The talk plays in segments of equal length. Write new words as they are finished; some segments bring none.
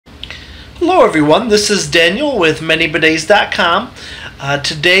Hello everyone, this is Daniel with ManyBidets.com.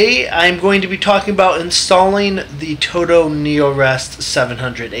 Today I'm going to be talking about installing the TOTO Neorest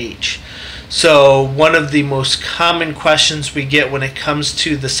 700H. So one of the most common questions we get when it comes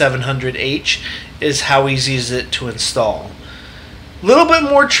to the 700H is how easy is it to install. A little bit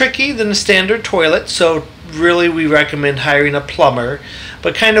more tricky than a standard toilet, so really we recommend hiring a plumber,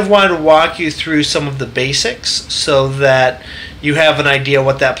 but kind of wanted to walk you through some of the basics so that you have an idea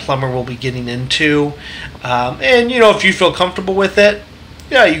what that plumber will be getting into. And if you feel comfortable with it,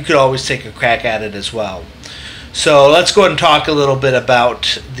 yeah, you could always take a crack at it as well. So let's go ahead and talk a little bit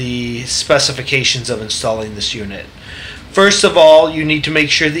about the specifications of installing this unit. First of all, you need to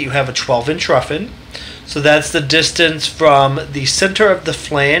make sure that you have a 12-inch rough-in. So that's the distance from the center of the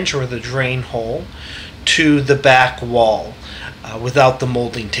flange or the drain hole to the back wall without the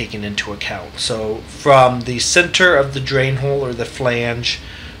molding taken into account. So from the center of the drain hole or the flange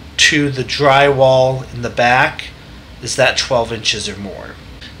to the drywall in the back is that 12 inches or more.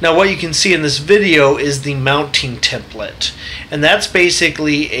 Now what you can see in this video is the mounting template, and that's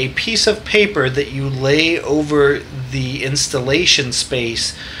basically a piece of paper that you lay over the installation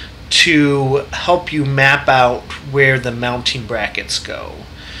space to help you map out where the mounting brackets go.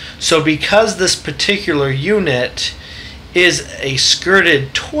 So because this particular unit is a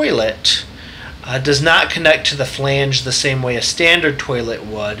skirted toilet, does not connect to the flange the same way a standard toilet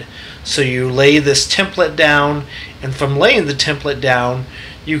would, so you lay this template down, and from laying the template down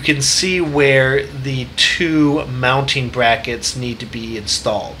you can see where the two mounting brackets need to be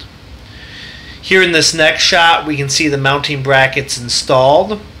installed. Here in this next shot we can see the mounting brackets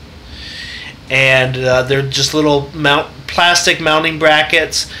installed, and they're just little plastic mounting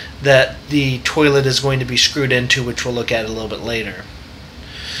brackets that the toilet is going to be screwed into, which we'll look at a little bit later.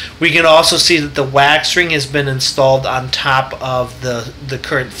 We can also see that the wax ring has been installed on top of the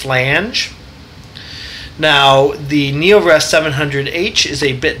current flange. Now the Neorest 700H is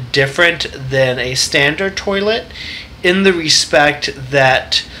a bit different than a standard toilet in the respect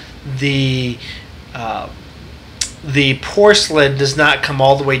that the porcelain does not come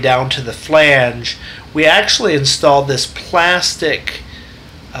all the way down to the flange. We actually installed this plastic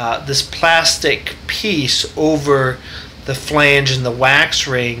piece over the flange and the wax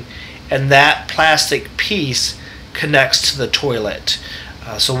ring, and that plastic piece connects to the toilet.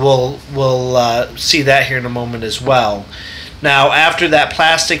 So we'll see that here in a moment as well. Now after that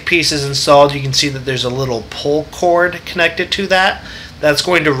plastic piece is installed, you can see that there's a little pull cord connected to that. That's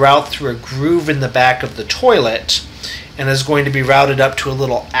going to route through a groove in the back of the toilet and is going to be routed up to a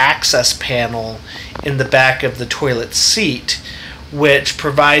little access panel in the back of the toilet seat, which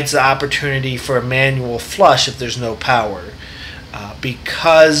provides the opportunity for a manual flush if there's no power.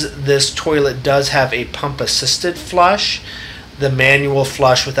 Because this toilet does have a pump-assisted flush, the manual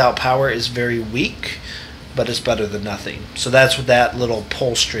flush without power is very weak, but it's better than nothing. So that's what that little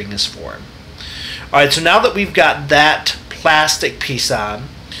pull string is for. Alright, so now that we've got that plastic piece on,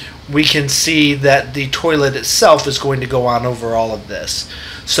 we can see that the toilet itself is going to go on over all of this.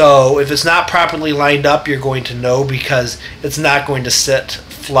 So if it's not properly lined up, you're going to know, because it's not going to sit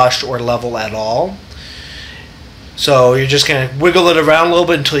flush or level at all. So you're just going to wiggle it around a little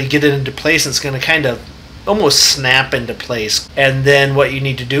bit until you get it into place, and it's going to kind of almost snap into place. And then what you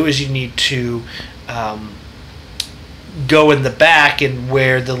need to do is you need to go in the back, and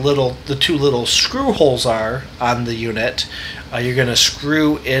where the two little screw holes are on the unit, you're going to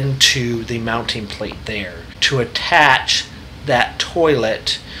screw into the mounting plate there to attach that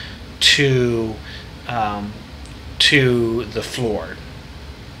toilet to the floor.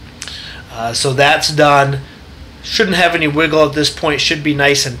 So that's done. Shouldn't have any wiggle at this point. Should be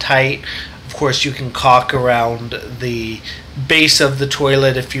nice and tight. Of course, you can caulk around the base of the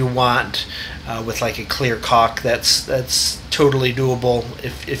toilet if you want, with like a clear caulk. That's totally doable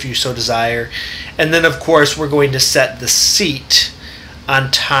if you so desire. And then of course we're going to set the seat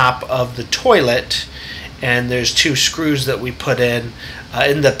on top of the toilet, and there's two screws that we put in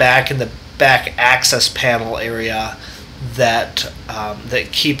the back access panel area that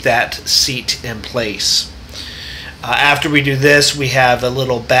keep that seat in place. After we do this, we have a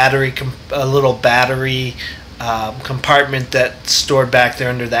little battery compartment that's stored back there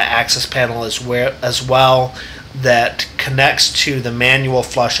under that access panel as well, that connects to the manual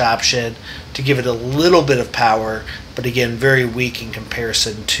flush option to give it a little bit of power, but again very weak in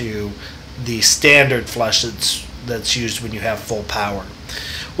comparison to the standard flush that's used when you have full power.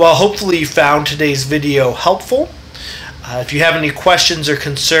 Well, hopefully you found today's video helpful. If you have any questions or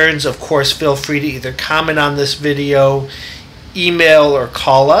concerns, of course feel free to either comment on this video, email, or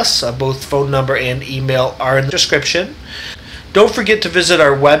call us. Both phone number and email are in the description. Don't forget to visit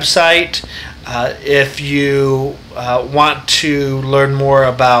our website if you want to learn more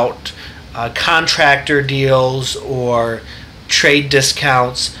about contractor deals or trade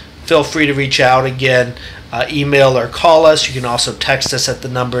discounts. Feel free to reach out again. Email or call us. You can also text us at the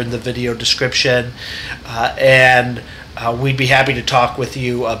number in the video description, and we'd be happy to talk with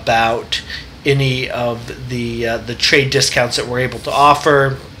you about any of the trade discounts that we're able to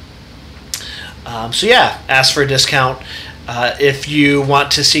offer. So yeah, ask for a discount. If you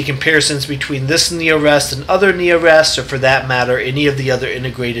want to see comparisons between this Neorest and other Neorests, or for that matter, any of the other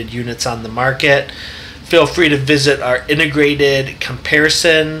integrated units on the market, feel free to visit our integrated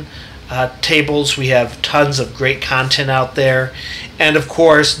comparison tables. We have tons of great content out there. And of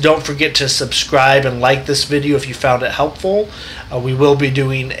course, don't forget to subscribe and like this video if you found it helpful. We will be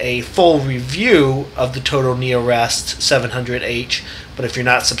doing a full review of the TOTO Neorest 700H, but if you're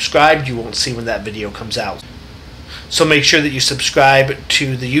not subscribed, you won't see when that video comes out. So make sure that you subscribe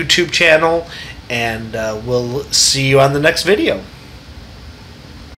to the YouTube channel, and we'll see you on the next video.